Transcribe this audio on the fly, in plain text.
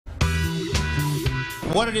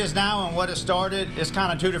What it is now and what it started is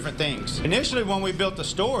kind of two different things. Initially, when we built the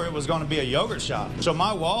store, it was going to be a yogurt shop. So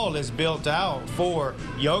my wall is built out for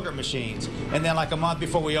yogurt machines. And then like a month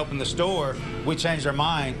before we opened the store, we changed our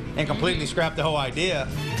mind and completely scrapped the whole idea.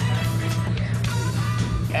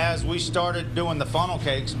 As we started doing the funnel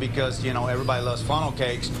cakes, because, you know, everybody loves funnel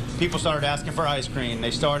cakes, people started asking for ice cream.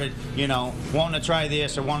 They started, you know, wanting to try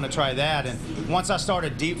this or wanting to try that. And once I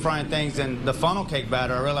started deep frying things in the funnel cake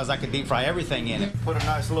batter, I realized I could deep fry everything in it. Put a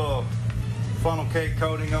nice little funnel cake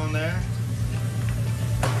coating on there.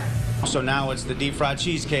 So now it's the deep fried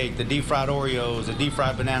cheesecake, the deep fried Oreos, the deep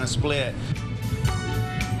fried banana split.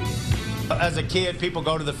 As a kid, people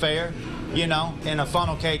go to the fair. You know, and a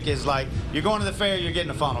funnel cake is like, you're going to the fair, you're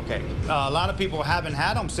getting a funnel cake. A lot of people haven't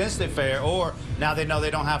had them since the fair, or now they know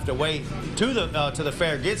they don't have to wait till the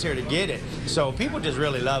fair gets here to get it. So people just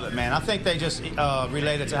really love it, man. I think they just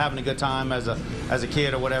relate it to having a good time as a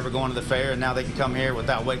kid or whatever going to the fair, and now they can come here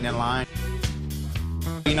without waiting in line.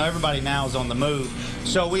 You know, everybody now is on the move.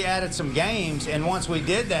 So we added some games, and once we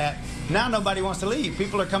did that, now nobody wants to leave.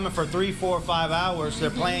 People are coming for 3, 4, 5 hours. They're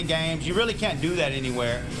playing games. You really can't do that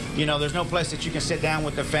anywhere. You know, there's no place that you can sit down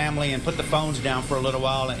with the family and put the phones down for a little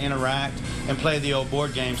while and interact and play the old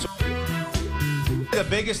board games. The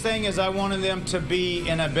biggest thing is I wanted them to be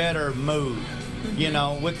in a better mood. You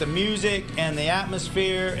know, with the music and the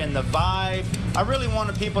atmosphere and the vibe, I really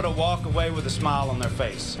wanted people to walk away with a smile on their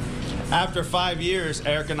face. After 5 years,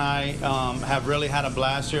 Eric and I have really had a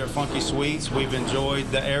blast here at Funky Sweets. We've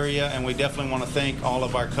enjoyed the area, and we definitely want to thank all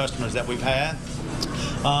of our customers that we've had.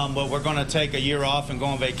 But we're going to take a year off and go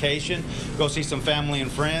on vacation, go see some family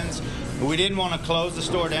and friends. We didn't want to close the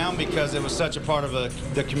store down because it was such a part of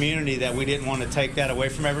the community that we didn't want to take that away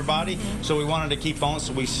from everybody. So we wanted to keep on,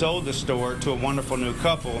 so we sold the store to a wonderful new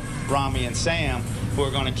couple, Rami and Sam, who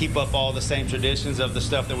are going to keep up all the same traditions of the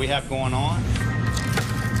stuff that we have going on.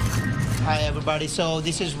 Hi everybody, so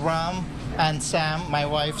this is Ram and Sam, my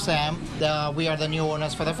wife Sam. We are the new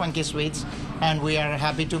owners for the Funky Sweets, and we are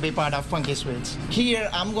happy to be part of Funky Sweets. Here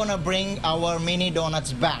I'm gonna bring our mini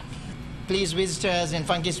donuts back. Please visit us in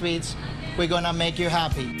Funky Sweets. We're gonna make you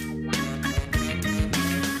happy.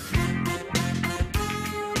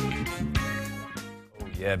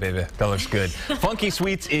 Yeah, baby, that looks good. Funky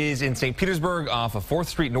Sweets is in St. Petersburg off of 4th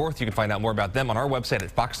Street North. You can find out more about them on our website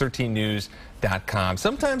at fox13news.com.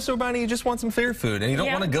 Sometimes, so Bonnie, you just want some fair food and you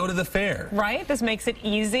don't want to go to the fair. Right? This makes it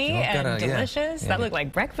easy and delicious. Yeah. That looked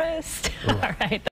like breakfast. All right.